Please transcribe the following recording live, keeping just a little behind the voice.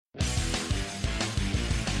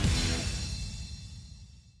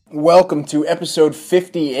Welcome to episode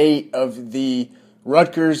 58 of the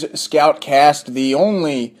Rutgers Scoutcast, the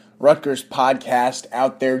only Rutgers podcast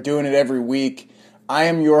out there doing it every week. I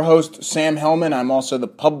am your host, Sam Hellman. I'm also the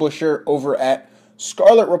publisher over at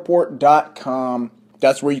ScarletReport.com.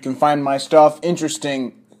 That's where you can find my stuff,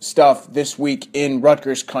 interesting stuff this week in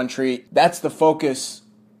Rutgers country. That's the focus.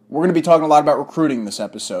 We're going to be talking a lot about recruiting this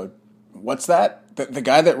episode. What's that? The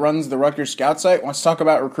guy that runs the Rutgers Scout site wants to talk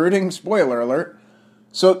about recruiting? Spoiler alert.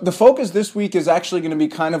 So the focus this week is actually going to be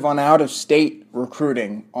kind of on out-of-state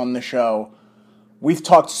recruiting on the show. We've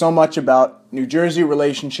talked so much about New Jersey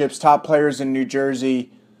relationships, top players in New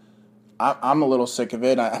Jersey. I'm a little sick of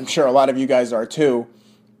it. I'm sure a lot of you guys are too.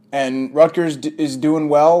 And Rutgers is doing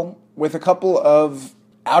well with a couple of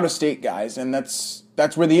out-of-state guys, and that's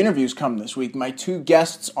where the interviews come this week. My two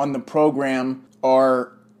guests on the program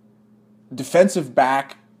are defensive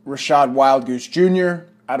back Rachad Wildgoose Jr.,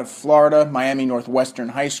 out of Florida, Miami Northwestern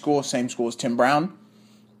High School, same school as Tim Brown.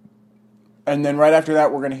 And then right after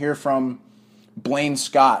that, we're going to hear from Blaine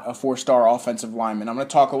Scott, a four-star offensive lineman. I'm going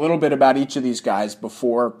to talk a little bit about each of these guys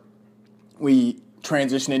before we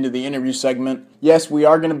transition into the interview segment. Yes, we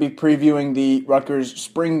are going to be previewing the Rutgers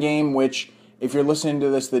spring game, which, if you're listening to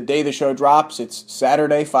this the day the show drops, it's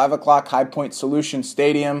Saturday, 5 o'clock, High Point Solution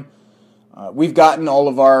Stadium. We've gotten all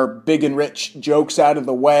of our big and rich jokes out of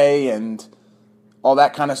the way and all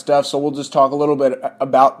that kind of stuff, so we'll just talk a little bit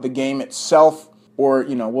about the game itself, or,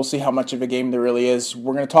 we'll see how much of a game there really is.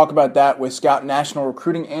 We're going to talk about that with Scout National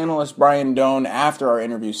Recruiting Analyst Brian Doan after our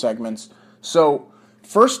interview segments. So,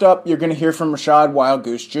 first up, you're going to hear from Rachad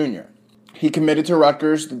Wildgoose Jr. He committed to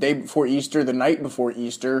Rutgers the day before Easter, the night before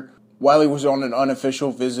Easter, while he was on an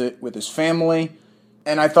unofficial visit with his family,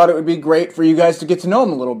 and I thought it would be great for you guys to get to know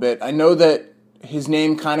him a little bit. I know that his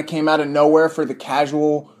name kind of came out of nowhere for the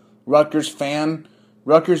casual Rutgers fan.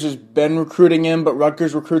 Rutgers has been recruiting him, but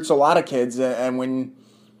Rutgers recruits a lot of kids, and when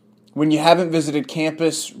you haven't visited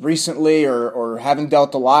campus recently or haven't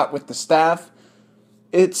dealt a lot with the staff,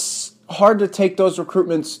 it's hard to take those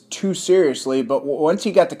recruitments too seriously, but once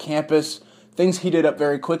he got to campus, things heated up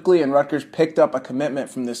very quickly, and Rutgers picked up a commitment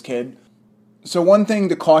from this kid. So one thing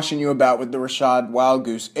to caution you about with the Rachad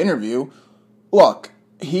Wildgoose interview, look,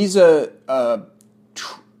 he's a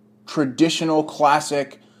traditional,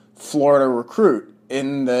 classic Florida recruit,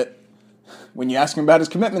 in that when you ask him about his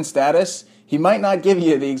commitment status, he might not give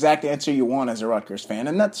you the exact answer you want as a Rutgers fan,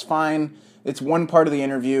 and that's fine. It's one part of the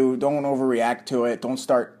interview. Don't overreact to it. Don't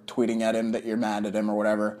start tweeting at him that you're mad at him or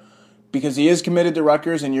whatever, because he is committed to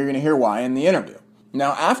Rutgers, and you're going to hear why in the interview.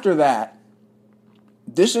 Now, after that,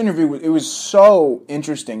 this interview, it was so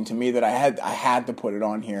interesting to me that I had to put it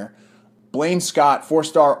on here. Blaine Scott,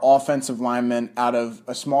 four-star offensive lineman out of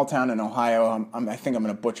a small town in Ohio. I think I'm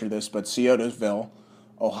going to butcher this, but Sciotoville,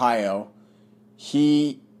 Ohio.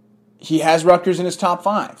 He has Rutgers in his top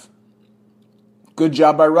 5. Good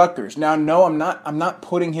job by Rutgers. Now, no, I'm not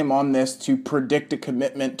putting him on this to predict a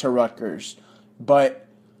commitment to Rutgers, but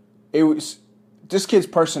it was this kid's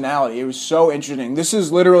personality. It was so interesting. This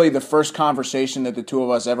is literally the first conversation that the two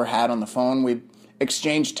of us ever had on the phone. We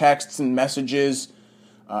exchanged texts and messages.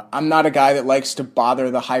 I'm not a guy that likes to bother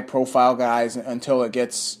the high-profile guys until it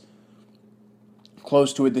gets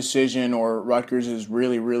close to a decision or Rutgers is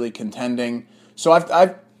really, really contending. So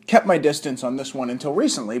I've kept my distance on this one until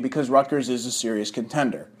recently because Rutgers is a serious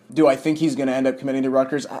contender. Do I think he's going to end up committing to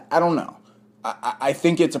Rutgers? I don't know. I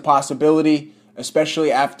think it's a possibility,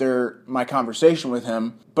 especially after my conversation with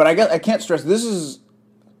him. But I can't stress,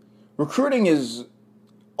 recruiting is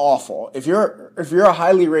awful. If you're a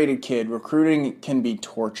highly rated kid, recruiting can be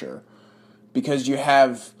torture because you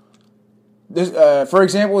have this. For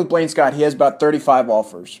example, with Blaine Scott, he has about 35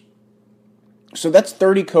 offers. So that's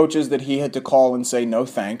 30 coaches that he had to call and say no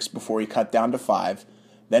thanks before he cut down to 5.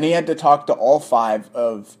 Then he had to talk to all 5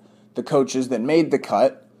 of the coaches that made the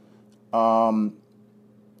cut. And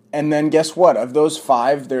then guess what? Of those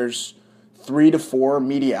 5, there's 3 to 4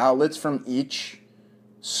 media outlets from each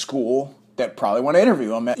school that probably want to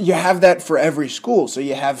interview him. You have that for every school. So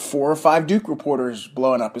you have 4 or 5 Duke reporters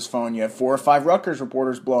blowing up his phone. You have 4 or 5 Rutgers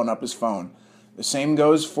reporters blowing up his phone. The same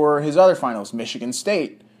goes for his other finals, Michigan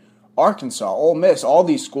State, Arkansas, Ole Miss. All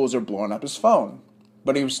these schools are blowing up his phone.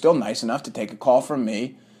 But he was still nice enough to take a call from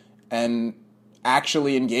me and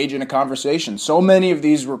actually engage in a conversation. So many of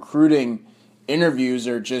these recruiting interviews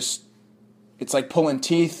are just, it's like pulling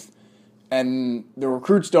teeth, and the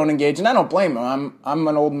recruits don't engage, and I don't blame them. I'm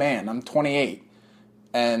an old man. I'm 28,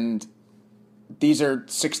 and these are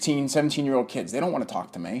 16, 17-year-old kids. They don't want to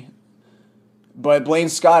talk to me. But Blaine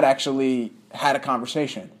Scott actually had a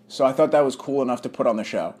conversation, so I thought that was cool enough to put on the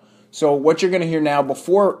show. So what you're going to hear now,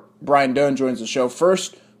 before Brian Doan joins the show,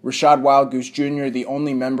 first Rachad Wildgoose Jr., the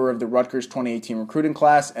only member of the Rutgers 2018 recruiting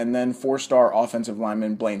class, and then 4-star offensive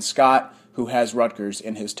lineman Blaine Scott, who has Rutgers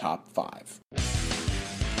in his top 5.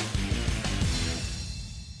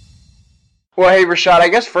 Well, hey, Rachad, I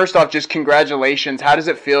guess first off, just congratulations. How does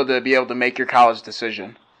it feel to be able to make your college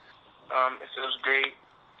decision? It feels great. It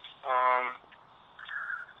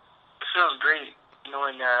feels great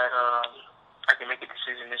knowing that I can make a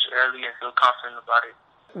decision this early and feel confident about it.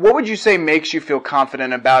 What would you say makes you feel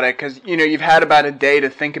confident about it? Because, you've had about a day to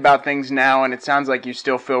think about things now, and it sounds like you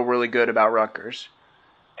still feel really good about Rutgers.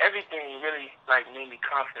 Everything really, made me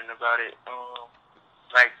confident about it.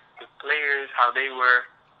 The players, how they were,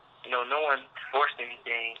 no one forced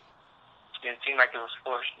anything. It didn't seem like it was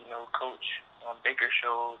forced. Coach Baker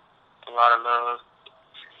showed a lot of love.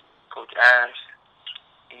 Coach Ash,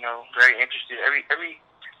 very interested.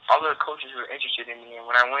 All the coaches were interested in me, and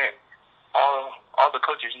when I went, all the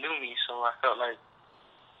coaches knew me, so I felt like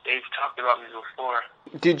they've talked about me before.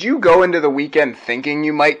 Did you go into the weekend thinking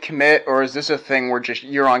you might commit, or is this a thing where just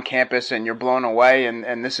you're on campus and you're blown away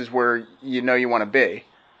and this is where you want to be? It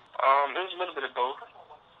was a little bit of both.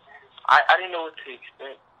 I didn't know what to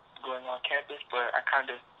expect going on campus, but I kind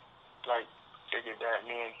of figured that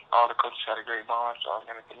me and all the coaches had a great bond, so I was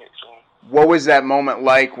going to commit soon. What was that moment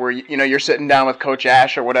like where, you're sitting down with Coach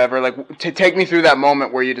Ash or whatever? To take me through that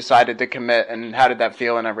moment where you decided to commit, and how did that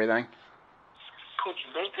feel and everything? Coach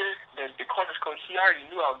Baker, the corners coach, he already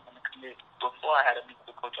knew I was going to commit before I had a meeting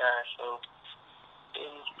with Coach Ash, so it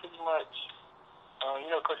was pretty much,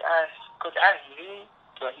 Coach Ash knew,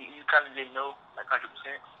 but he kind of didn't know, 100%.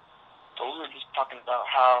 So we were just talking about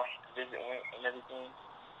how the visit went and everything.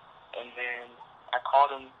 And then I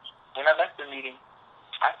called him. When I left the meeting,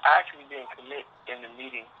 I actually didn't commit in the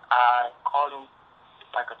meeting. I called him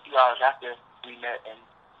a few hours after we met and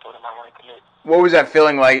told him I want to commit. What was that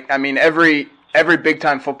feeling like? I mean, every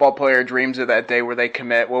big-time football player dreams of that day where they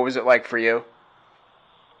commit. What was it like for you? It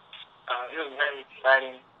was very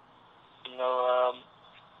exciting.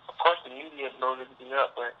 Of course the media blows everything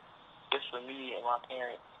up, but just for me and my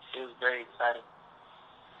parents, it was very exciting.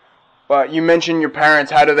 Well, you mentioned your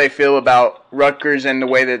parents. How do they feel about Rutgers and the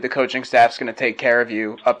way that the coaching staff's going to take care of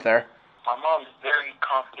you up there? My mom's very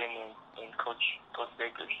confident in Coach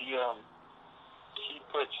Baker. She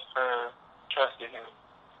puts her trust in him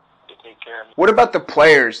to take care of me. What about the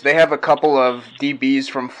players? They have a couple of DBs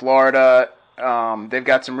from Florida. They've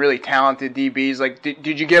got some really talented DBs.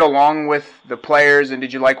 Did you get along with the players, and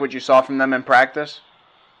did you like what you saw from them in practice?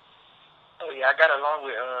 Oh, yeah, I got along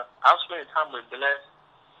with I was spending time with Bless,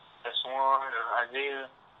 Swan, Isaiah.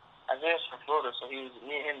 Isaiah's from Florida, so me and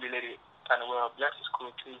him related kind of well. Bless is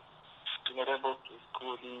cool, too. They're both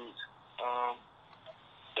cool dudes.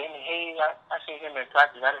 Damon Hayes, I seen him in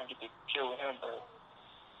practice. I didn't get to chill with him, but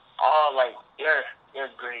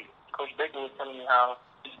they're great. Coach Baker was telling me how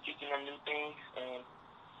he's teaching them new things, and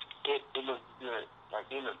it looks good.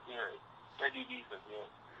 They look good. Their DBs look good.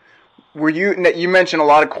 You mentioned a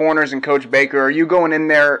lot of corners and Coach Baker. Are you going in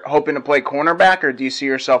there hoping to play cornerback, or do you see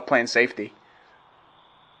yourself playing safety?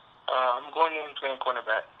 I'm going in playing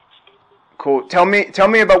cornerback. Cool. Tell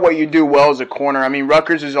me about what you do well as a corner. I mean,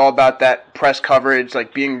 Rutgers is all about that press coverage,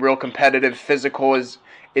 being real competitive, physical. Is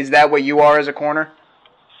that what you are as a corner?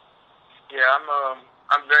 Yeah,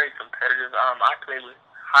 I'm very competitive. I play with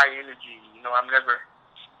high energy. I'm never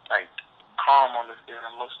calm on the field.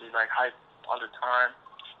 I'm mostly hype all the time.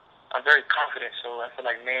 I'm very confident, so I feel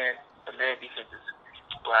like the man defense is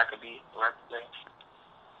where I could be, where I could play.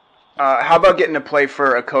 How about getting to play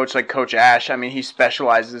for a coach like Coach Ash? I mean, he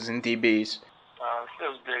specializes in DBs. It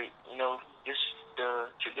feels great. Just the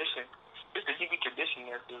tradition, just the DB tradition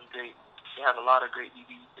there feels great. They have a lot of great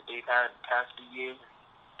DBs that they've had the past few years,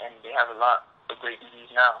 and they have a lot of great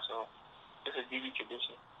DBs now, so it's a DB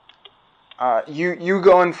tradition. You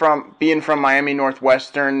going from being from Miami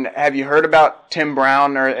Northwestern, have you heard about Tim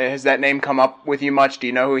Brown, or has that name come up with you much? Do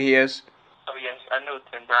you know who he is? Oh, yes, I know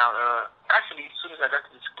Tim Brown. Actually, as soon as I got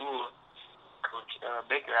to the school, Coach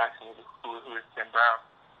Baker asked me who is Tim Brown.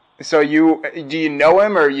 So do you know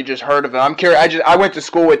him, or you just heard of him? I'm curious. I went to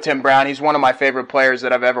school with Tim Brown. He's one of my favorite players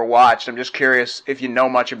that I've ever watched. I'm just curious if you know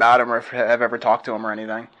much about him or if I've ever talked to him or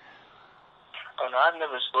anything. Oh, no, I've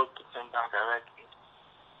never spoke to Tim Brown directly.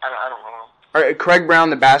 I don't know him. All right, Craig Brown,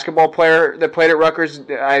 the basketball player that played at Rutgers,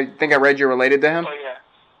 I think I read you're related to him? Oh, yeah.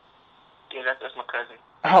 Yeah, that's my cousin.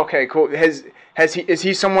 Okay, cool. Is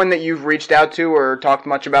he someone that you've reached out to or talked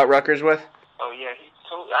much about Rutgers with? Oh, yeah.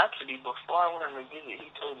 Actually, before I went on the visit, he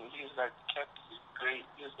told me, he was like, campus is great.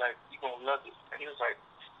 He was like, you're going to love it. And he was like,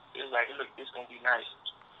 look, it's going to be nice.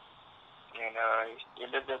 and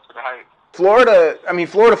it lived up to the hype.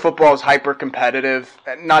 Florida football is hyper competitive.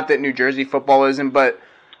 Not that New Jersey football isn't, but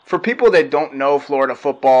for people that don't know Florida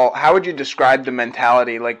football, how would you describe the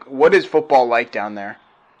mentality? Like, what is football like down there?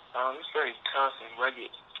 It's very tough and rugged.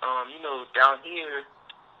 Down here,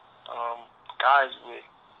 guys with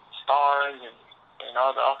stars and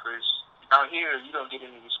all the offers. Down here, you don't get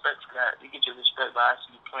any respect for that. You get your respect by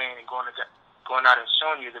actually playing and going out and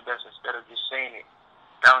showing you the best instead of just saying it.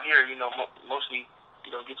 Down here, mostly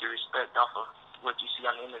you don't get your respect off of what you see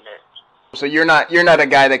on the internet. So you're not a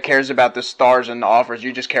guy that cares about the stars and the offers.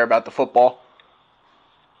 You just care about the football.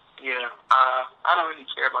 Yeah, I don't really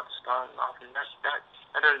care about the stars and offers.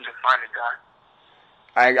 That doesn't define a guy.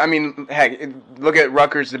 I mean, heck, look at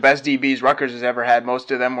Rutgers, the best DBs Rutgers has ever had.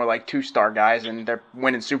 Most of them were like 2-star guys, and they're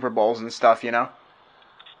winning Super Bowls and stuff, Yeah.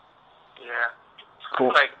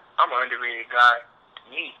 Cool. I'm an underrated guy.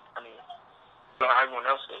 Me, everyone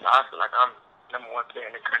else says I feel like I'm number one player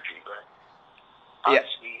in the country, but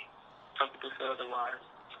obviously some people feel otherwise.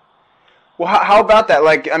 Well, how about that?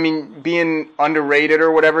 Like, being underrated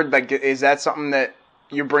or whatever, like, is that something that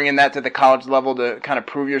you're bringing that to the college level to kind of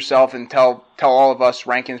prove yourself and tell all of us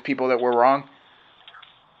rankings people that we're wrong?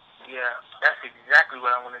 Yeah, that's exactly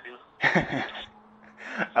what I want to do.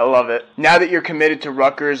 I love it. Now that you're committed to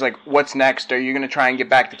Rutgers, like, what's next? Are you going to try and get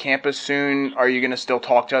back to campus soon? Are you going to still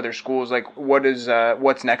talk to other schools? Like,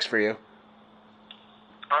 what's next for you?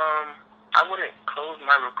 I wouldn't close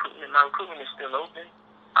my recruitment. My recruitment is still open.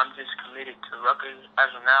 I'm just committed to Rutgers as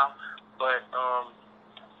of now. But,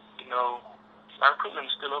 my recruitment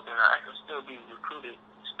is still open. I can still be recruited,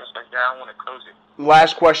 stuff like that. I don't want to close it.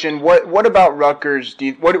 Last question. What about Rutgers?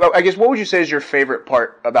 What would you say is your favorite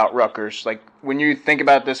part about Rutgers? Like, when you think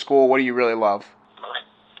about this school, what do you really love? Like,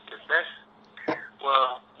 the best?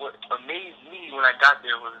 Well, what amazed me when I got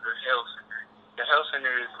there was the Health Center. The Health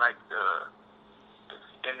Center is like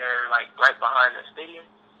and they're like right behind the stadium.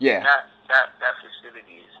 Yeah. That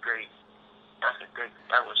facility is great.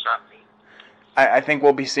 That would shock me. I think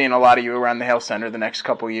we'll be seeing a lot of you around the Health Center the next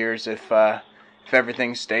couple of years if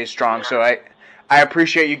everything stays strong. Yeah. So I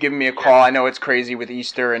appreciate you giving me a call. I know it's crazy with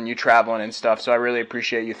Easter and you traveling and stuff, so I really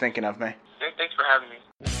appreciate you thinking of me. Thanks for having me.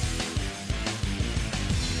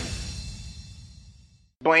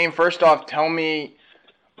 Blaine, first off, tell me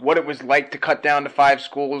what it was like to cut down to 5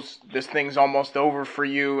 schools. This thing's almost over for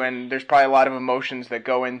you, and there's probably a lot of emotions that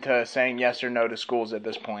go into saying yes or no to schools at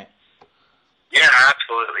this point. Yeah,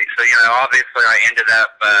 absolutely. So, obviously I ended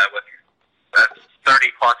up with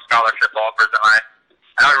 30-plus scholarship offers,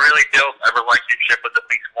 and I really built a relationship with at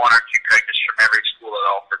least 1 or 2 coaches from every school that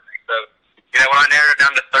offered me. So, when I narrowed it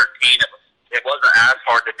down to 13, it wasn't as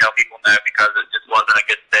hard to tell people no because it just wasn't a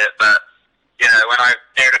good fit. But, when I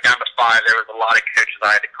narrowed it down to 5, there was a lot of coaches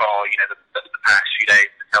I had to call, the past few days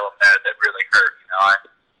to tell them no that really hurt.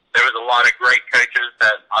 There was a lot of great coaches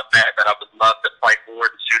that I met that I would love to play for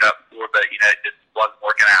and suit up for, but, it just wasn't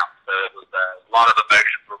working out. So it was a lot of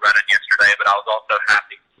emotions were running yesterday, but I was also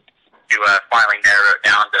happy to finally narrow it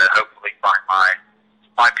down to hopefully find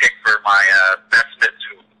my pick for my best fit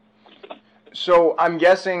school. So I'm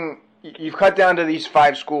guessing you've cut down to these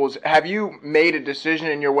 5 schools. Have you made a decision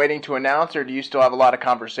and you're waiting to announce, or do you still have a lot of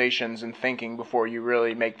conversations and thinking before you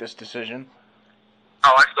really make this decision?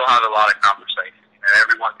 Oh, I still have a lot of conversations.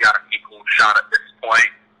 Everyone's got an equal shot at this point.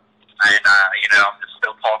 And, I'm just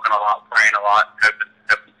still talking a lot, praying a lot,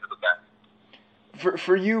 hoping for the best.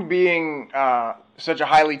 For you being such a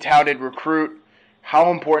highly touted recruit,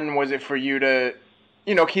 how important was it for you to,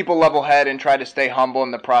 keep a level head and try to stay humble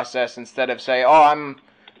in the process instead of say, oh, I'm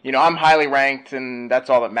highly ranked and that's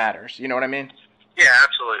all that matters. You know what I mean? Yeah,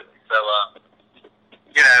 absolutely. So,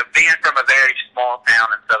 being from a very small town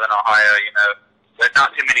in Southern Ohio, there's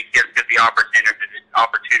not too many kids get the opportunity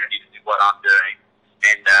to do what I'm doing.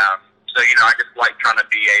 And, I just like trying to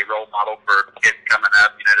be a role model for kids coming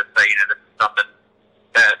up, to say, this is something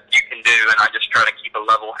that you can do. And I just try to keep a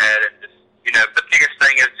level head. And just, the biggest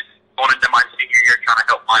thing is just going into my senior year, trying to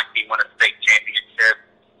help my team win a state championship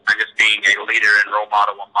and just being a leader and role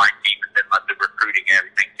model on my team, and then let the recruiting and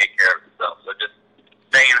everything take care of itself. So just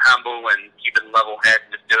staying humble and keeping level head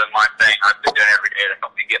and just doing my thing. I've been doing every day to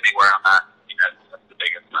help me get me where I'm at. That's the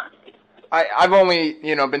biggest thing. I've only,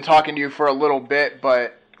 been talking to you for a little bit,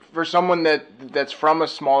 but for someone that's from a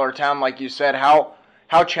smaller town, like you said, how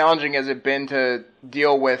challenging has it been to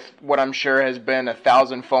deal with what I'm sure has been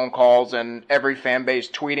 1,000 phone calls and every fan base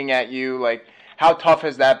tweeting at you? Like, how tough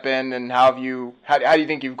has that been, and how do you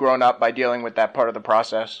think you've grown up by dealing with that part of the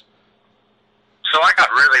process? So I got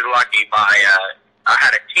really lucky by I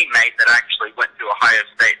had a teammate that actually went to Ohio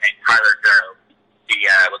State named Tyler Durham. He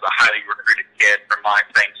was a highly recruited kid from my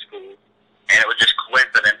same school. and it was just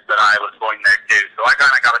coincidence that I was going there too. So I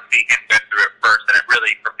kind of got to see him go through it first, and it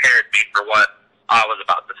really prepared me for what I was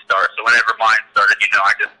about to start. So whenever mine started,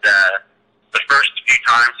 I just the first few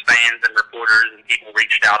times fans and reporters and people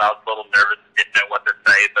reached out, I was a little nervous and didn't know what to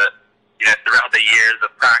say. But throughout the years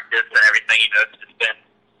of practice and everything, it's just been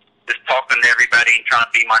just talking to everybody and trying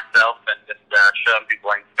to be myself and just showing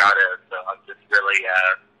people Blaine Scott is. So I've just really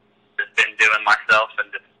just been doing myself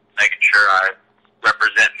and just making sure I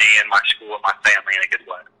represent me and my school and my family in a good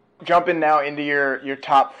way. Jumping now into your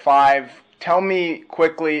top 5, tell me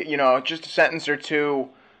quickly, just a sentence or two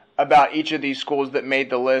about each of these schools that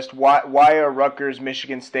made the list. Why are Rutgers,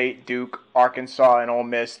 Michigan State, Duke, Arkansas, and Ole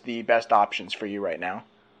Miss the best options for you right now?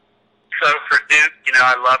 So for Duke,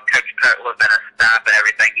 I love Coach Cutler and his staff and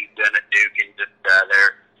everything he's doing at Duke, and just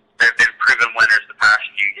they've been proven winners the past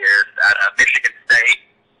few years. At Michigan State,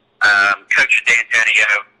 Coach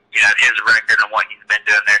D'Antonio, his record and what he's been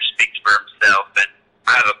doing there speaks for himself. And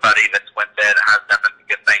I have a buddy that's went there that has nothing but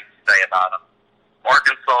good things to say about him.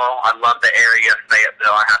 Arkansas, I love the area of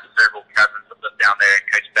Fayetteville. I have several cousins that live down there, and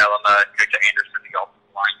Coach Bellama and Coach Anderson, the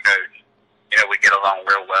offensive line coach. We get along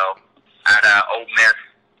real well. At Ole Miss,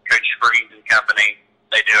 Coach Freeze and company,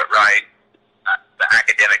 they do it right. The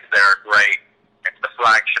academics there are great. It's the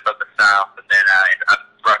flagship of the South. And then at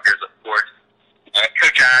Rutgers, of course,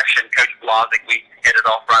 Coach Ash and Coach Blazek, we hit it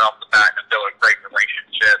off right off the bat and built a great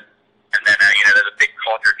relationship. And then, there's a big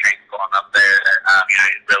culture change going up there that,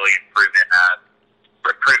 is really improving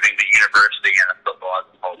the university and the football as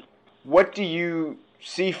a whole. What do you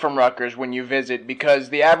see from Rutgers when you visit? Because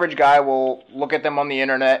the average guy will look at them on the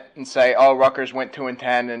internet and say, oh, Rutgers went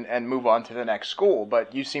 2-10 and move on to the next school.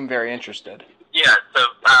 But you seem very interested. Yeah, so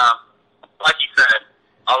like you said,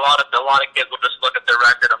 a lot of kids will just look at their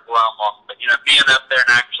record and blow them off. But being up there and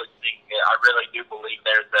actually seeing it, I really do believe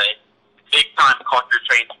there's a big time culture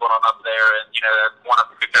change going on up there. And that's one of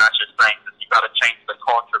the Coach Ash's things is you got to change the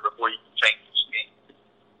culture before you can change the scheme.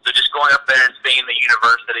 So just going up there and seeing the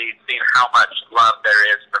university, seeing how much love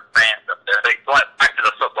there is for fans up there. Going back to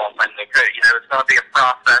the football thing, it's going to be a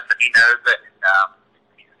process, and he knows it. And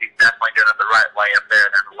he's definitely doing it the right way up there.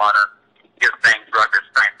 And there's a lot of good things Rutgers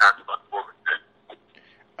fans have to look forward to.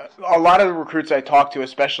 A lot of the recruits I talk to,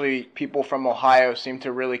 especially people from Ohio, seem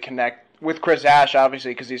to really connect with Chris Ash,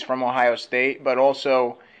 obviously, because he's from Ohio State, but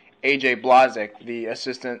also A.J. Blazek, the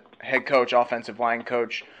assistant head coach, offensive line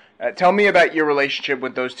coach. Tell me about your relationship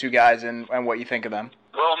with those two guys and what you think of them.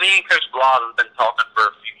 Well, me and Coach Blaz have been talking for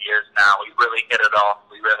a few years now. We really hit it off.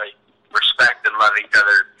 We really respect and love each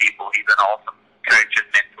other as people. He's an awesome coach and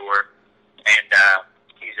mentor, and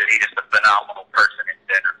he's just a phenomenal person in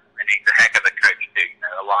general. And he's a heck of a coach too.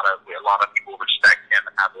 A lot of people respect him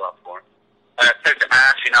and have love for him. Coach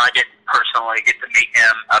Ash, I didn't personally get to meet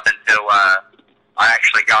him up until I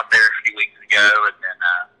actually got there a few weeks ago, and then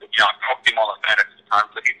I talked to him on the phone a few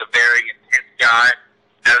times. But he's a very intense guy.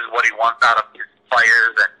 Knows what he wants out of his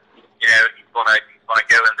players, and he's gonna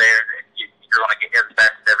go in there and you're gonna get his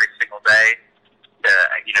best every single day.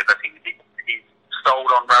 Because he's sold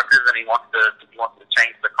on Rutgers and he wants to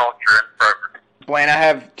change the culture and the program. Blaine, I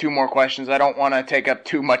have 2 more questions. I don't want to take up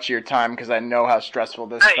too much of your time because I know how stressful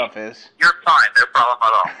this stuff is. You're fine. No problem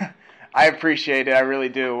at all. I appreciate it. I really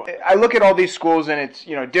do. I look at all these schools and it's,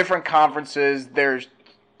 different conferences. There's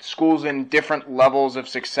schools in different levels of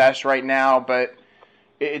success right now, but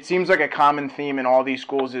it seems like a common theme in all these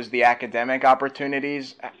schools is the academic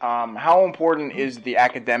opportunities. How important is the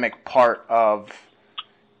academic part of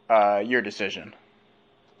your decision?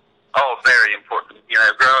 Oh, very important.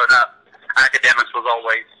 Growing up, academics was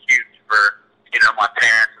always huge for, my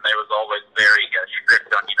parents, and they was always very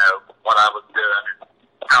strict on, what I was doing and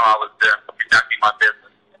how I was conducting my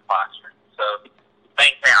business in the classroom. So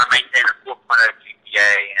I maintain a 4.0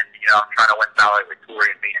 GPA, and, I'm trying to win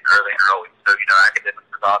valedictorian being early and early. So, academics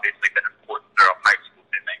has obviously been important throughout high school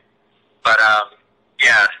to me. But,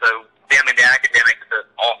 the academics at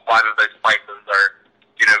all 5 of those places are,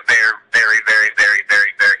 very, very, very, very,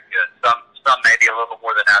 very, very good. Some maybe a little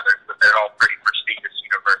more than others, but they're all pretty prestigious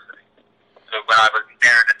universities. So when I was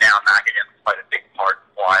narrowing it down, academics played a big part in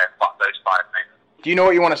why I bought those 5 things. Do you know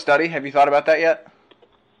what you want to study? Have you thought about that yet?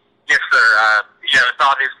 Yes, sir. It's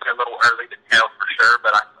obviously a little early to tell for sure,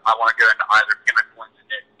 but I want to go into either chemical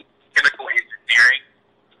engineering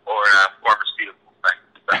or pharmaceutical things.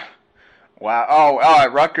 So. Wow. Oh,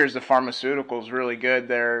 at Rutgers, the pharmaceutical is really good.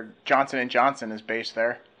 Johnson & Johnson is based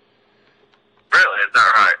there. Really? Is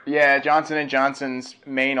that right? Yeah, Johnson & Johnson's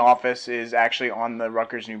main office is actually on the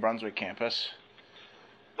Rutgers, New Brunswick campus.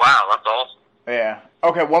 Wow, that's awesome. Yeah.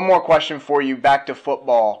 Okay, one more question for you. Back to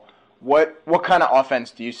football. What kind of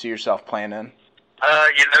offense do you see yourself playing in?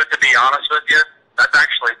 To be honest with you, that's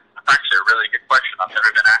actually a really good question. I've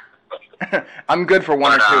never been asked this question. I'm good for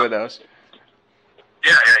one or two of those.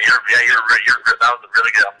 You're that was a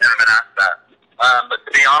really good. I've never been asked that. But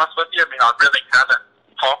to be honest with you, I mean, I really haven't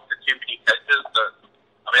talked to too many coaches, but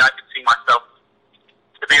I mean, I could see myself.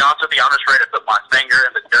 To be honest with you, I'm just ready to put my finger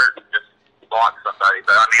in the dirt and just block somebody.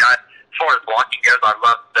 But I mean, as far as blocking goes, I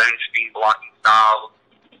love zone scheme blocking styles,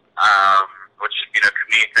 which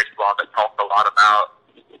community baseball that talked a lot about.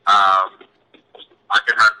 I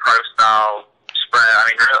can run pro style spread. I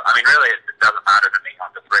mean, really, it doesn't matter to me. I'm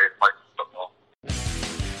just ready to play some football.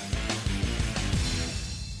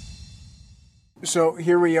 So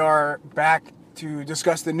here we are back to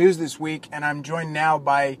discuss the news this week, and I'm joined now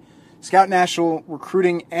by Scout National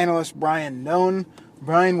recruiting analyst Brian Nohn.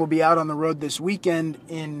 Brian will be out on the road this weekend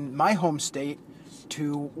in my home state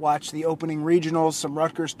to watch the opening regionals. Some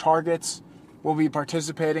Rutgers targets will be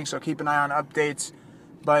participating, so keep an eye on updates.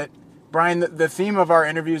 But Brian, the theme of our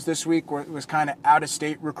interviews this week was kind of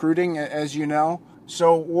out-of-state recruiting, as you know.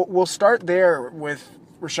 So we'll start there with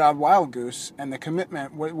Rachad Wildgoose and the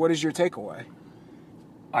commitment. What is your takeaway?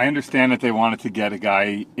 I understand that they wanted to get a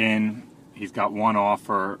guy in. He's got one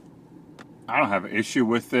offer. I don't have an issue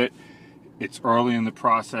with it. It's early in the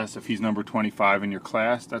process. If he's number 25 in your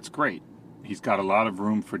class, that's great. He's got a lot of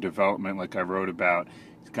room for development, like I wrote about.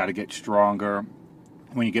 He's got to get stronger.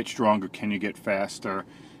 When you get stronger, can you get faster?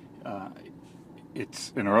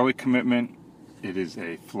 It's an early commitment. It is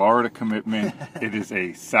a Florida commitment. It is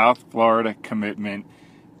a South Florida commitment.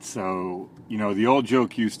 So, the old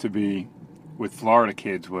joke used to be with Florida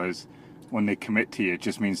kids was when they commit to you, it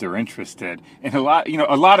just means they're interested. And a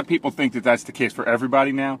lot of people think that that's the case for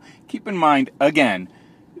everybody now. Keep in mind, again,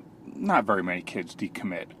 not very many kids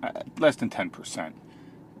decommit, less than 10%.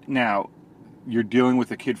 Now, you're dealing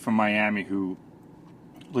with a kid from Miami who,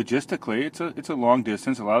 logistically, it's a long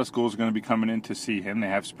distance. A lot of schools are going to be coming in to see him. They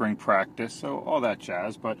have spring practice, so all that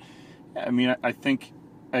jazz. But, I think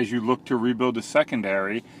as you look to rebuild the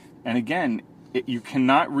secondary, and again, you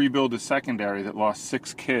cannot rebuild a secondary that lost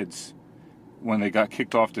 6 kids when they got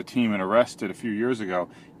kicked off the team and arrested a few years ago.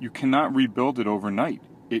 You cannot rebuild it overnight.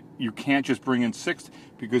 You can't just bring in 6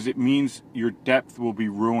 because it means your depth will be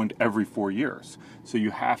ruined every 4 years. So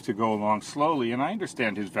you have to go along slowly, and I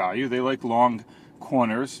understand his value. They like long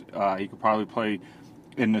corners. He could probably play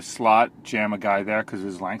in the slot, jam a guy there because of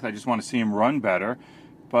his length. I just want to see him run better.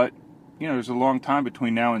 But, there's a long time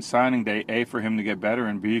between now and signing day, A, for him to get better,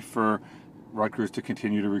 and B, for Rutgers to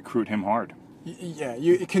continue to recruit him hard. Yeah,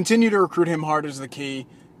 you continue to recruit him hard is the key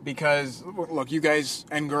because, look, you guys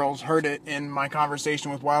and girls heard it in my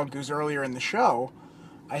conversation with Wildgoose earlier in the show.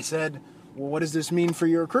 I said, well, what does this mean for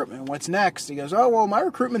your recruitment? What's next? He goes, oh, well, my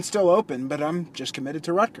recruitment's still open, but I'm just committed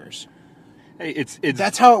to Rutgers. Hey, it's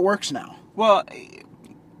That's how it works now. Well,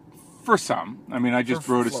 for some. I just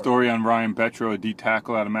wrote a story on Ryan Betro, a D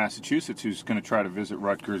tackle out of Massachusetts, who's going to try to visit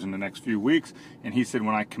Rutgers in the next few weeks. And he said,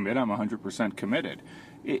 when I commit, I'm 100% committed.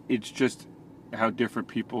 It's just how different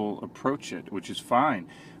people approach it, which is fine.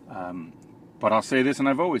 But I'll say this, and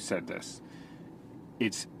I've always said this.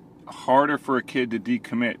 It's harder for a kid to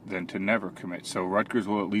decommit than to never commit. So Rutgers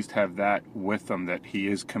will at least have that with them, that he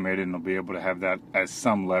is committed, and they'll be able to have that as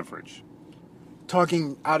some leverage.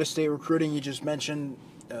 Talking out-of-state recruiting, you just mentioned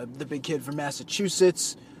the big kid from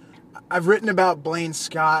Massachusetts. I've written about Blaine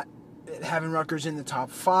Scott having Rutgers in the top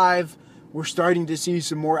 5. We're starting to see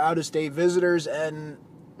some more out-of-state visitors. And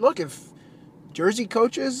look, if Jersey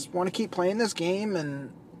coaches want to keep playing this game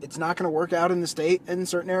and it's not going to work out in the state in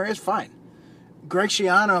certain areas, fine. Greg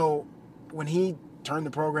Schiano, when he turned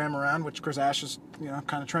the program around, which Chris Ash is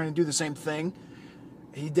kind of trying to do the same thing,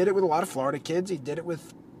 he did it with a lot of Florida kids. He did it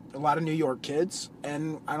with a lot of New York kids.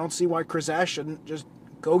 And I don't see why Chris Ash shouldn't just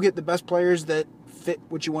go get the best players that fit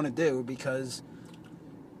what you want to do, because,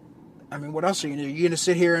 what else are you going to do? You're going to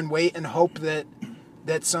sit here and wait and hope that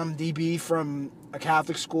some DB from a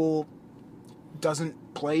Catholic school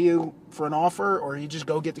doesn't play you for an offer, or you just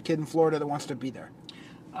go get the kid in Florida that wants to be there?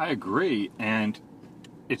 I agree, and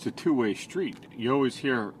it's a two-way street. You always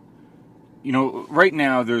hear, right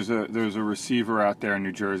now there's a receiver out there in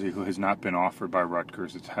New Jersey who has not been offered by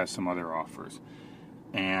Rutgers. It has some other offers.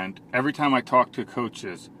 And every time I talk to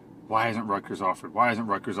coaches, why isn't Rutgers offered? Why isn't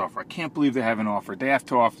Rutgers offered? I can't believe they haven't offered. They have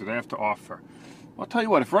to offer. They have to offer. Well, I'll tell you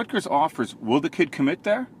what, if Rutgers offers, will the kid commit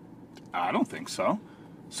there? I don't think so.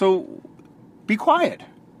 So be quiet.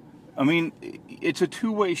 It's a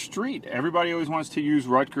two-way street. Everybody always wants to use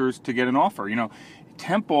Rutgers to get an offer.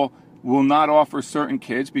 Temple will not offer certain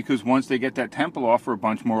kids because once they get that Temple offer, a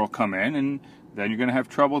bunch more will come in, and then you're going to have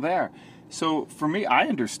trouble there. So for me, I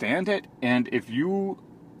understand it, and if you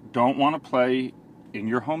don't want to play in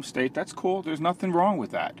your home state, that's cool. There's nothing wrong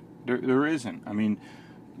with that. There isn't. I mean,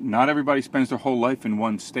 not everybody spends their whole life in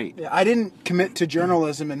one state. Yeah, I didn't commit to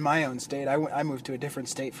journalism in my own state. I moved to a different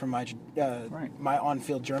state for my my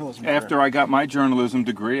on-field journalism career. After I got my journalism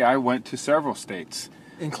degree, I went to several states.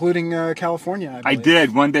 Including California, I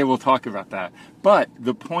did. One day we'll talk about that. But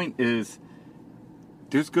the point is,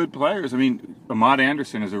 there's good players. I mean, Ahmad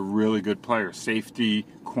Anderson is a really good player. Safety,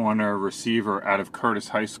 corner, receiver out of Curtis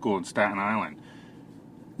High School in Staten Island.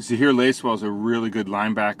 Zahir Lacewell is a really good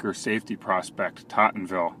linebacker safety prospect,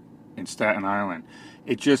 Tottenville in Staten Island.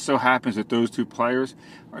 It just so happens that those two players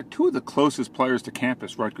are two of the closest players to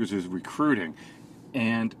campus Rutgers is recruiting.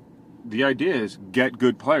 And the idea is get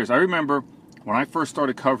good players. I remember when I first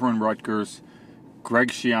started covering Rutgers, Greg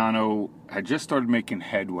Schiano had just started making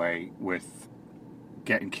headway with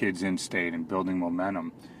getting kids in state and building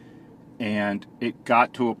momentum. And it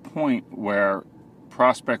got to a point where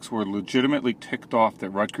prospects were legitimately ticked off that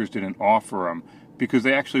Rutgers didn't offer them because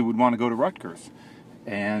they actually would want to go to Rutgers.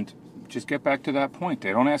 And just get back to that point.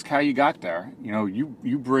 They don't ask how you got there. You know,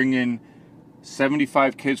 you bring in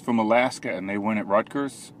 75 kids from Alaska and they win at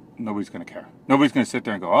Rutgers, nobody's going to care. Nobody's going to sit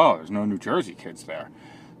there and go, oh, there's no New Jersey kids there.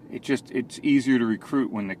 It's easier to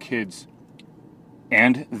recruit when the kids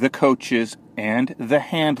and the coaches and the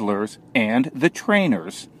handlers and the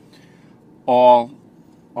trainers all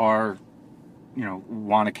are, you know,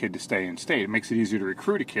 want a kid to stay in state. It makes it easier to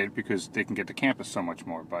recruit a kid because they can get to campus so much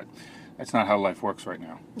more, but that's not how life works right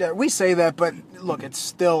now. Yeah, we say that, but look, it's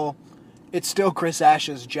still Chris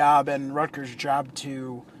Ash's job and Rutgers' job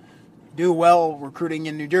to do well recruiting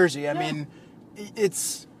in New Jersey. I mean,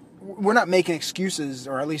 we're not making excuses,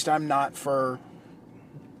 or at least I'm not, for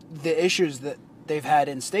the issues that they've had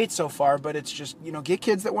in state so far, but it's just, you know, get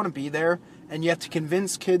kids that want to be there, and you have to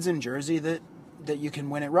convince kids in Jersey that you can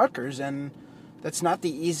win at Rutgers, and that's not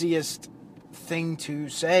the easiest thing to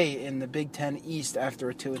say in the Big Ten East after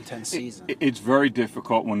a 2-10 season. It's very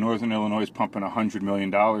difficult when Northern Illinois is pumping $100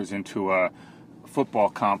 million into a football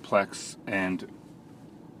complex and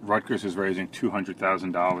Rutgers is raising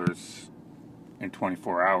 $200,000 in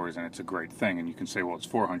 24 hours, and it's a great thing. And you can say, well, it's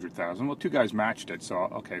 $400,000. Well, two guys matched it, so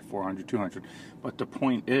okay, 400, 200. But the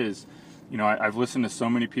point is, you know, I've listened to so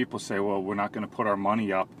many people say, well, we're not going to put our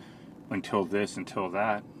money up until this, until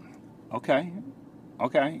that. Okay,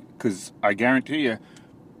 because I guarantee you,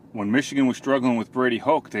 when Michigan was struggling with Brady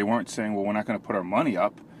Hoke, they weren't saying, well, we're not going to put our money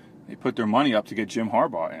up. They put their money up to get Jim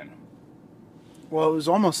Harbaugh in. Well, it was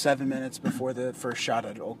almost 7 minutes before the first shot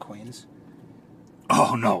at Old Queens.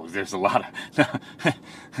 Oh, no, there's a lot of...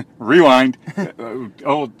 Rewind.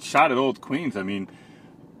 Shot at Old Queens. I mean,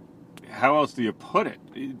 how else do you put it?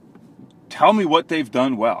 Tell me what they've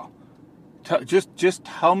done well. Just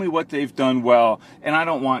tell me what they've done well. And I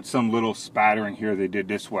don't want some little spattering here, they did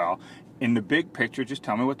this well. In the big picture, just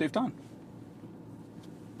tell me what they've done.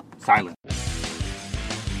 Silent.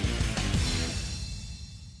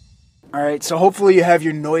 All right, so hopefully you have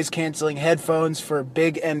your noise-canceling headphones for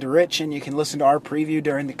Big and Rich, and you can listen to our preview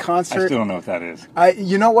during the concert. I still don't know what that is.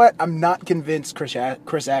 You know what? I'm not convinced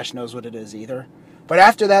Chris Ash knows what it is either. But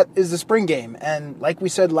after that is the spring game, and like we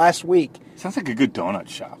said last week... Sounds like a good donut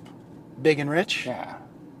shop. Big and Rich? Yeah.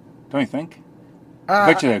 Don't you think?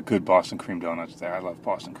 I bet you they have good Boston cream donuts there. I love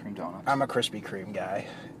Boston cream donuts. I'm a Krispy Kreme guy.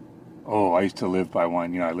 Oh, I used to live by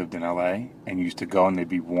one. You know, I lived in L.A., and you used to go, and they'd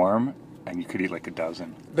be warm, and you could eat like a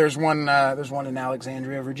dozen. There's one in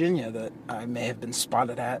Alexandria, Virginia that I may have been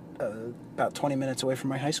spotted at about 20 minutes away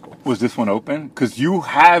from my high school. Was this one open? Because you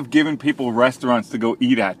have given people restaurants to go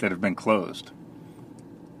eat at that have been closed.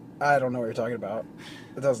 I don't know what you're talking about.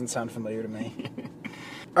 It doesn't sound familiar to me.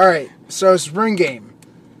 All right, so spring game.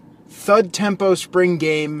 Thud tempo spring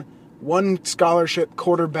game. 1 scholarship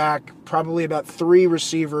quarterback, probably about 3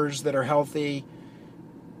 receivers that are healthy.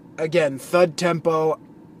 Again, thud tempo.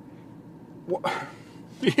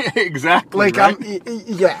 Yeah, exactly. Right?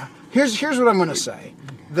 Here's what I'm going to say.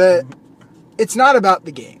 It's not about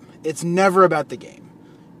the game. It's never about the game.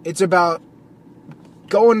 It's about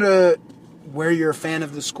going to where you're a fan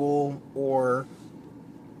of the school or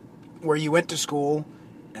where you went to school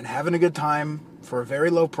and having a good time for a very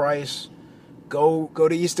low price. Go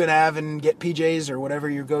to Easton Ave and get PJs or whatever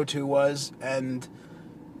your go-to was. And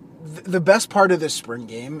the best part of this spring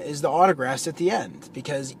game is the autographs at the end.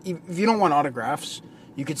 Because if you don't want autographs,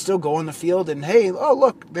 you could still go on the field and, hey, oh,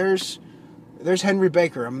 look, there's Henry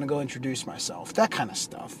Baker. I'm going to go introduce myself. That kind of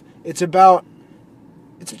stuff. It's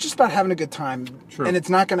just about having a good time. True. And it's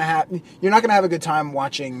not going to happen. You're not going to have a good time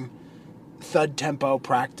watching thud tempo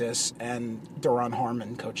practice and Duron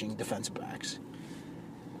Harmon coaching defensive backs.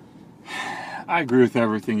 I agree with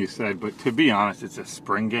everything you said, but to be honest, it's a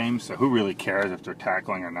spring game, so who really cares if they're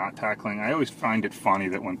tackling or not tackling? I always find it funny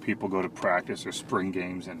that when people go to practice or spring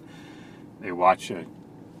games and they watch a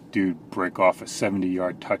dude break off a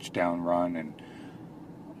 70-yard touchdown run and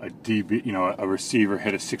a DB, a receiver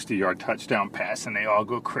hit a 60-yard touchdown pass, and they all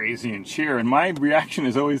go crazy and cheer. And my reaction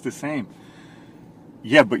is always the same.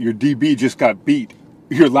 Yeah, but your DB just got beat.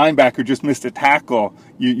 Your linebacker just missed a tackle.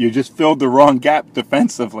 You just filled the wrong gap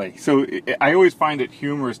defensively. So I always find it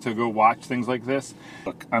humorous to go watch things like this.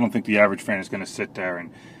 Look, I don't think the average fan is going to sit there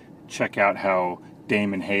and check out how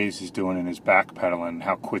Damon Hayes is doing in his backpedaling,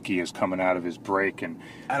 how quick he is coming out of his break. And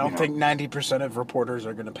I don't think 90% of reporters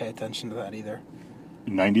are going to pay attention to that either.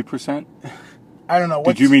 90%? I don't know.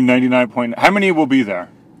 Did you mean 99 How many will be there?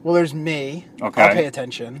 Well, there's me. Okay. I'll pay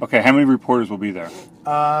attention. Okay, how many reporters will be there?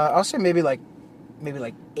 I'll say maybe like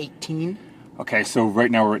 18. Okay, so right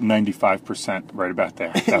now we're at 95%, right about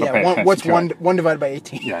there. Yeah, what's one divided by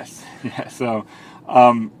 18? Yes. Yeah. So,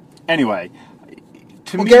 anyway,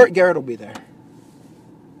 Garrett will be there.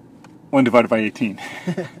 1 divided by 18.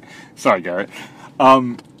 Sorry, Garrett.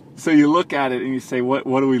 So you look at it and you say, what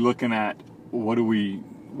are we looking at? What do we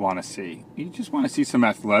want to see? You just want to see some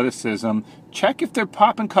athleticism. Check if they're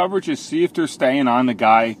popping coverages. See if they're staying on the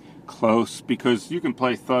guy close, because you can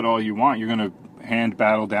play thud all you want. You're going to hand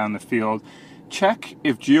battle down the field. Check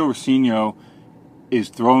if Gio Rossino is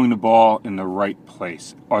throwing the ball in the right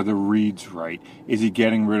place. Are the reads right? Is he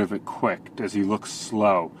getting rid of it quick? Does he look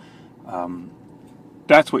slow?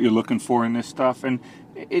 That's what you're looking for in this stuff. And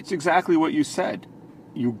it's exactly what you said.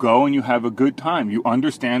 You go and you have a good time. You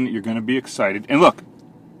understand that you're going to be excited. And look,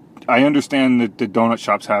 I understand that the donut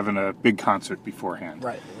shop's having a big concert beforehand.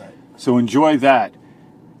 Right. So enjoy that.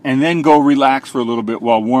 And then go relax for a little bit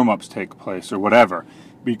while warm-ups take place or whatever.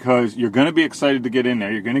 Because you're going to be excited to get in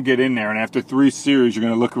there. You're going to get in there, and after 3 series, you're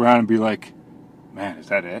going to look around and be like, man, is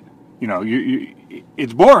that it?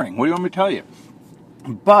 It's boring. What do you want me to tell you?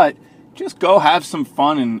 But just go have some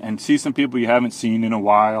fun and see some people you haven't seen in a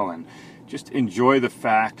while, and just enjoy the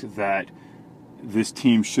fact that this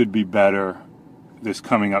team should be better this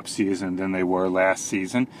coming up season than they were last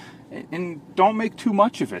season. And don't make too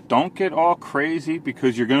much of it. Don't get all crazy,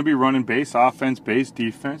 because you're going to be running base offense, base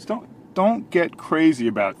defense. Don't get crazy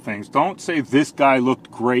about things. Don't say this guy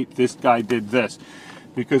looked great, this guy did this.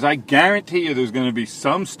 Because I guarantee you there's going to be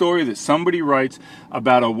some story that somebody writes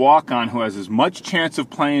about a walk-on who has as much chance of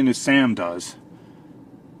playing as Sam does.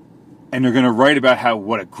 And they're going to write about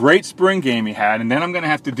what a great spring game he had. And then I'm going to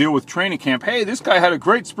have to deal with training camp. Hey, this guy had a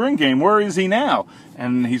great spring game. Where is he now?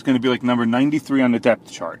 And he's going to be like number 93 on the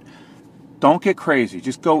depth chart. Don't get crazy.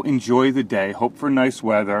 Just go enjoy the day. Hope for nice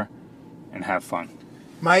weather and have fun.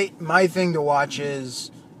 My thing to watch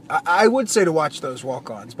is, I would say to watch those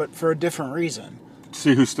walk-ons, but for a different reason.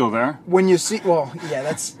 See who's still there? When you see,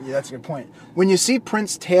 that's a good point. When you see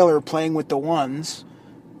Prince Taylor playing with the ones,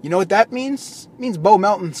 you know what that means? It means Bo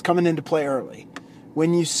Melton's coming into play early.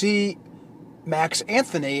 When you see Max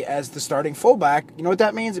Anthony as the starting fullback, you know what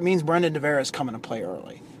that means? It means Brendan Tavera's coming to play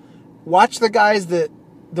early. Watch the guys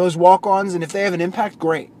those walk-ons, and if they have an impact,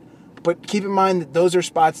 great. But keep in mind that those are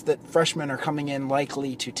spots that freshmen are coming in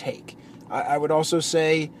likely to take. I would also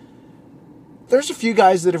say there's a few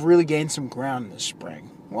guys that have really gained some ground this spring.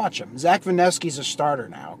 Watch them. Zach Vinesky's a starter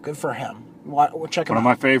now. Good for him. Check him out. One of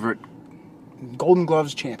my favorite. Golden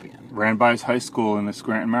Gloves champion. Ran by his high school in the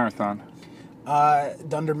Scranton Marathon.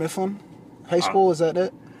 Dunder Mifflin High School, is that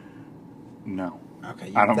it? No.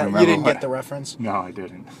 Okay. I don't remember. You didn't get the reference? No, I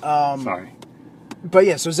didn't. Sorry. But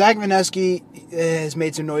yeah, so Zach Vinesky has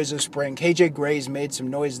made some noise this spring. KJ Gray's made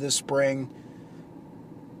some noise this spring.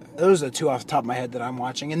 Those are the two off the top of my head that I'm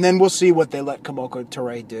watching. And then we'll see what they let Kamoko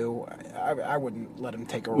Toure do. I wouldn't let him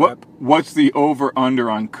take a rep. What's the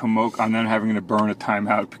over-under on Kamoko, on them having to burn a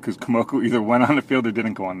timeout because Kamoko either went on the field or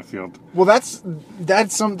didn't go on the field? Well, that's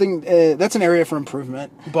something, that's an area for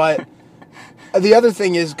improvement. But the other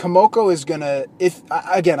thing is Kamoko is going to,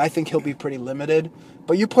 I think he'll be pretty limited.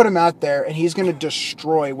 But you put him out there, and he's going to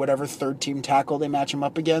destroy whatever third-team tackle they match him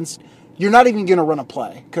up against. You're not even going to run a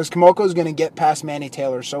play, because Kamoko's going to get past Manny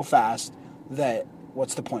Taylor so fast that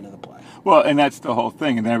what's the point of the play? Well, and that's the whole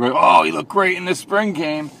thing. And then everybody, he looked great in the spring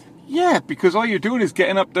game. Yeah, because all you're doing is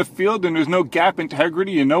getting up the field, and there's no gap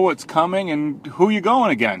integrity. You know what's coming and who you're going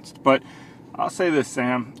against. But I'll say this,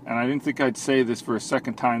 Sam, and I didn't think I'd say this for a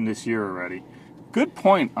second time this year already. Good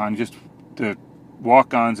point on just the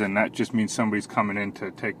walk-ons, and that just means somebody's coming in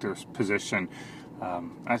to take their position.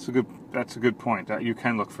 That's a good point. That you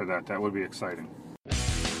can look for that. That would be exciting.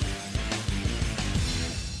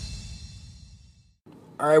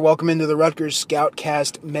 All right, welcome into the Rutgers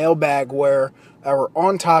Scoutcast mailbag, where our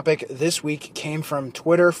on-topic this week came from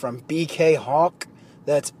Twitter from BK Hawk.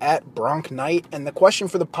 That's at Bronc Knight. And the question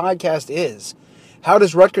for the podcast is, how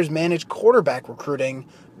does Rutgers manage quarterback recruiting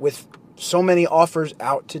with so many offers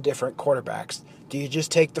out to different quarterbacks? Do you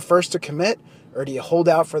just take the first to commit, or do you hold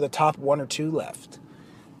out for the top one or two left?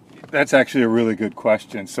 That's actually a really good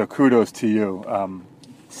question, so kudos to you.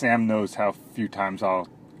 Sam knows how few times I'll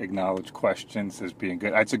acknowledge questions as being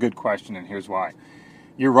good. That's a good question, and here's why.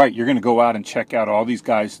 You're right. You're going to go out and check out all these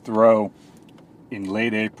guys throw in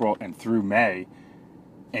late April and through May,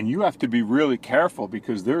 and you have to be really careful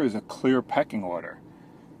because there is a clear pecking order.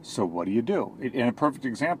 So what do? And a perfect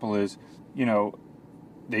example is,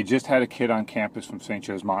 they just had a kid on campus from St.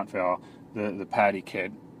 Joe's Montvale, the Patty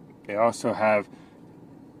kid. They also have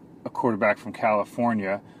a quarterback from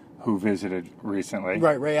California who visited recently.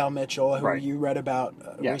 Right, Rayal Mitchell, who Right. you read about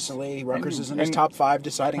Yes. recently. Rutgers is in his top 5,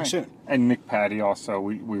 deciding soon. And Nick Patty also,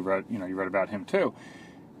 we read, you read about him too.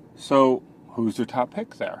 So who's their top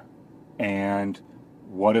pick there? And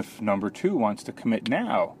what if number 2 wants to commit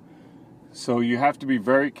now? So you have to be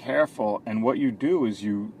very careful, and what you do is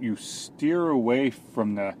you steer away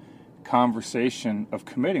from the conversation of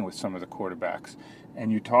committing with some of the quarterbacks. And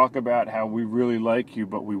you talk about how we really like you,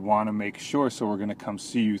 but we want to make sure, so we're going to come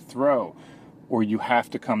see you throw. Or you have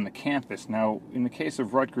to come to campus. Now, in the case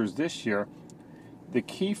of Rutgers this year, the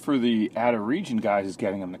key for the out-of-region guys is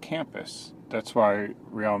getting them to campus. That's why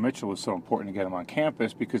Rayal Mitchell was so important to get him on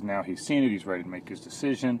campus, because now he's seen it, he's ready to make his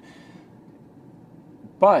decision.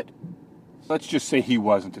 But let's just say he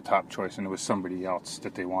wasn't the top choice and it was somebody else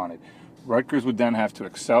that they wanted. Rutgers would then have to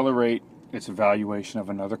accelerate its evaluation of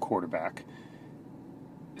another quarterback,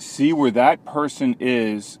 see where that person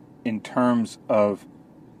is in terms of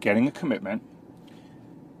getting a commitment,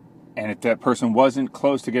 and if that person wasn't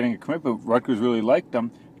close to getting a commitment, but Rutgers really liked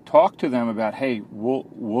them, talk to them about, hey,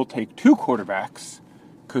 we'll take 2 quarterbacks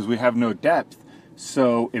because we have no depth.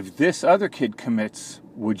 So if this other kid commits,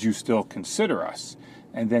 would you still consider us?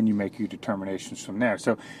 And then you make your determinations from there.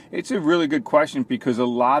 So it's a really good question because a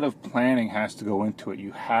lot of planning has to go into it.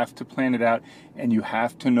 You have to plan it out, and you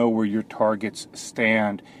have to know where your targets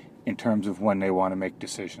stand in terms of when they want to make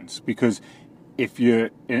decisions. Because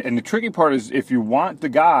and the tricky part is, if you want the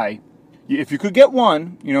guy, if you could get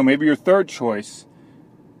one, maybe your third choice,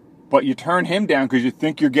 but you turn him down because you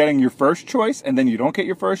think you're getting your first choice, and then you don't get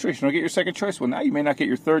your first choice, you don't get your second choice, well, now you may not get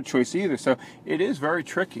your third choice either. So it is very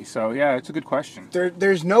tricky. So, yeah, it's a good question.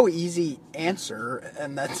 There's no easy answer,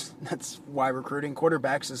 and that's why recruiting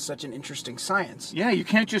quarterbacks is such an interesting science. Yeah, you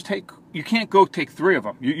can't go take 3 of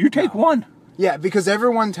them. You take one. Yeah, because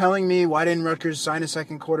everyone telling me, why didn't Rutgers sign a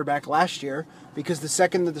second quarterback last year? Because the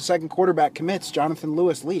second that the second quarterback commits, Jonathan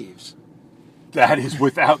Lewis leaves. That is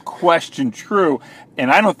without question true. And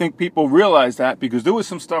I don't think people realize that, because there was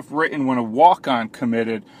some stuff written when a walk-on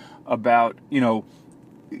committed about,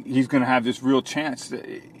 he's going to have this real chance.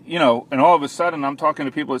 And all of a sudden I'm talking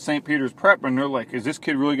to people at St. Peter's Prep, and they're like, is this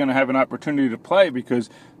kid really going to have an opportunity to play? Because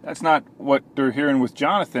that's not what they're hearing with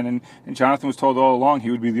Jonathan. And Jonathan was told all along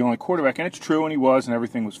he would be the only quarterback. And it's true, and he was, and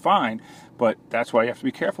everything was fine. But that's why you have to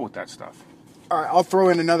be careful with that stuff. All right, I'll throw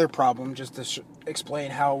in another problem just to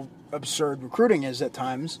explain how absurd recruiting is at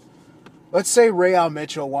times. Let's say Rayal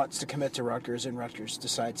Mitchell wants to commit to Rutgers, and Rutgers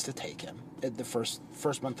decides to take him at the first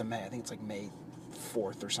month of May. I think it's like May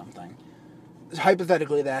 4th or something.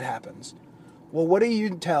 Hypothetically, that happens. Well, what do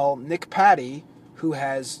you tell Nick Patty, who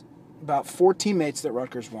has about 4 teammates that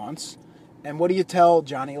Rutgers wants, and what do you tell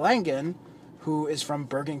Johnny Langan, who is from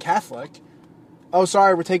Bergen Catholic? Oh,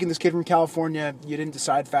 sorry, we're taking this kid from California. You didn't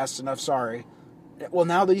decide fast enough, sorry. Well,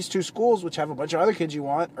 now these 2 schools, which have a bunch of other kids you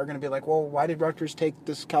want, are going to be like, well, why did Rutgers take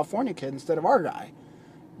this California kid instead of our guy?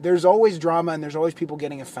 There's always drama, and there's always people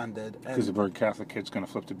getting offended. Because the Berg Catholic kid's going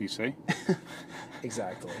to flip to BC?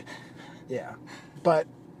 Exactly. Yeah. But,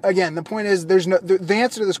 again, the point is, the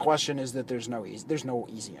answer to this question is that there's no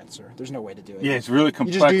easy answer. There's no way to do it. Yeah, it's really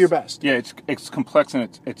complex. You just do your best. Yeah, it's complex, and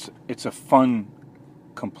it's a fun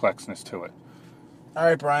complexness to it. All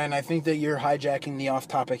right, Brian, I think that you're hijacking the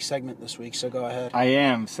off-topic segment this week, so go ahead. I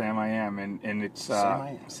am, Sam, I am. And it's...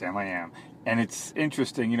 Sam, I am. And it's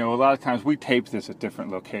interesting, a lot of times we tape this at different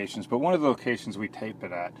locations, but one of the locations we tape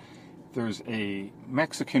it at, there's a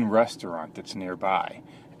Mexican restaurant that's nearby.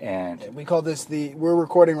 And we call this we're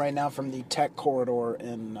recording right now from the Tech Corridor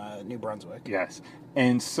in New Brunswick. Yes.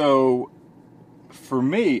 And so, for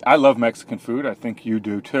me, I love Mexican food. I think you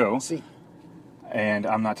do too. See. And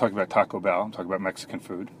I'm not talking about Taco Bell. I'm talking about Mexican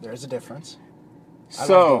food. There's a difference.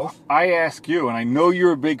 So, I ask you, and I know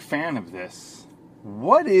you're a big fan of this,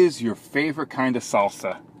 what is your favorite kind of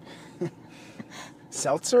salsa?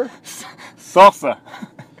 Seltzer? Salsa.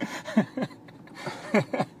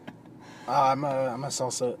 I'm a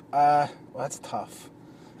salsa. Well, that's tough.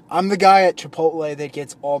 I'm the guy at Chipotle that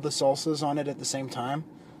gets all the salsas on it at the same time.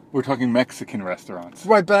 We're talking Mexican restaurants.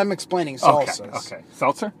 Right, but I'm explaining salsas. Okay.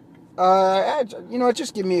 Seltzer?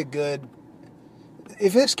 Just give me a good...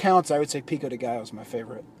 If this counts, I would say Pico de Gallo is my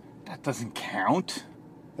favorite. That doesn't count.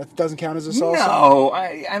 That doesn't count as a salsa? No,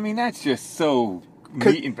 I mean, that's just so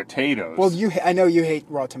meat and potatoes. Well, I know you hate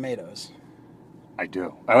raw tomatoes. I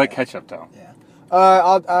do. I like ketchup, though. Yeah.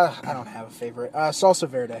 I don't have a favorite. Salsa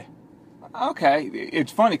verde. Okay.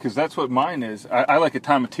 It's funny, because that's what mine is. I like a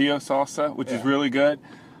tomatillo salsa, which is really good.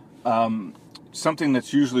 Something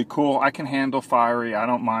that's usually cool. I can handle fiery. I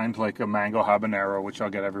don't mind like a mango habanero, which I'll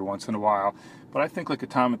get every once in a while. But I think like a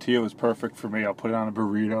tomatillo is perfect for me. I'll put it on a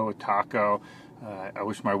burrito, a taco. I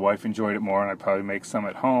wish my wife enjoyed it more, and I'd probably make some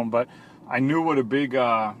at home. But I knew what a big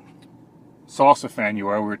salsa fan you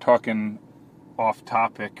are. We were talking off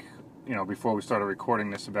topic, before we started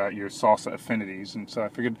recording this about your salsa affinities. And so I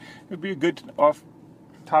figured it would be a good off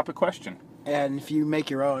topic question. And if you make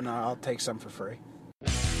your own, I'll take some for free.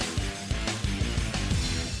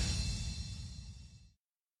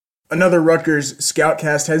 Another Rutgers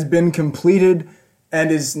Scoutcast has been completed and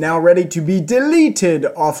is now ready to be deleted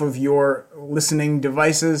off of your listening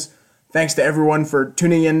devices. Thanks to everyone for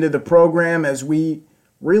tuning into the program as we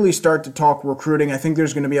really start to talk recruiting. I think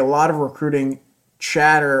there's going to be a lot of recruiting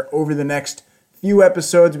chatter over the next few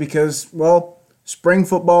episodes because, well, spring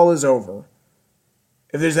football is over.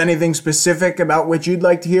 If there's anything specific about which you'd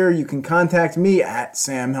like to hear, you can contact me at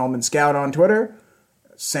Sam Hellman Scout on Twitter,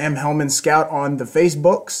 Sam Hellman Scout on the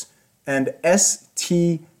Facebooks, and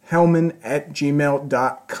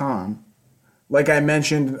sthellman@gmail.com. Like I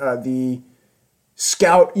mentioned, the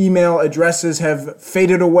Scout email addresses have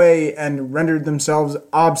faded away and rendered themselves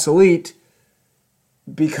obsolete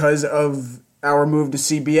because of our move to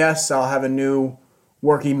CBS. I'll have a new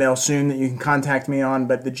work email soon that you can contact me on,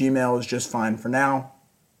 but the Gmail is just fine for now.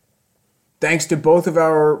 Thanks to both of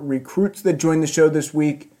our recruits that joined the show this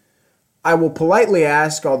week. I will politely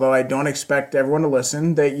ask, although I don't expect everyone to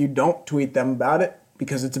listen, that you don't tweet them about it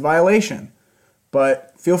because it's a violation.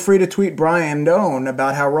 But feel free to tweet Brian Doan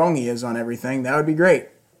about how wrong he is on everything. That would be great.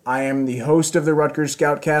 I am the host of the Rutgers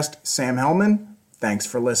Scoutcast, Sam Hellman. Thanks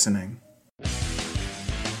for listening.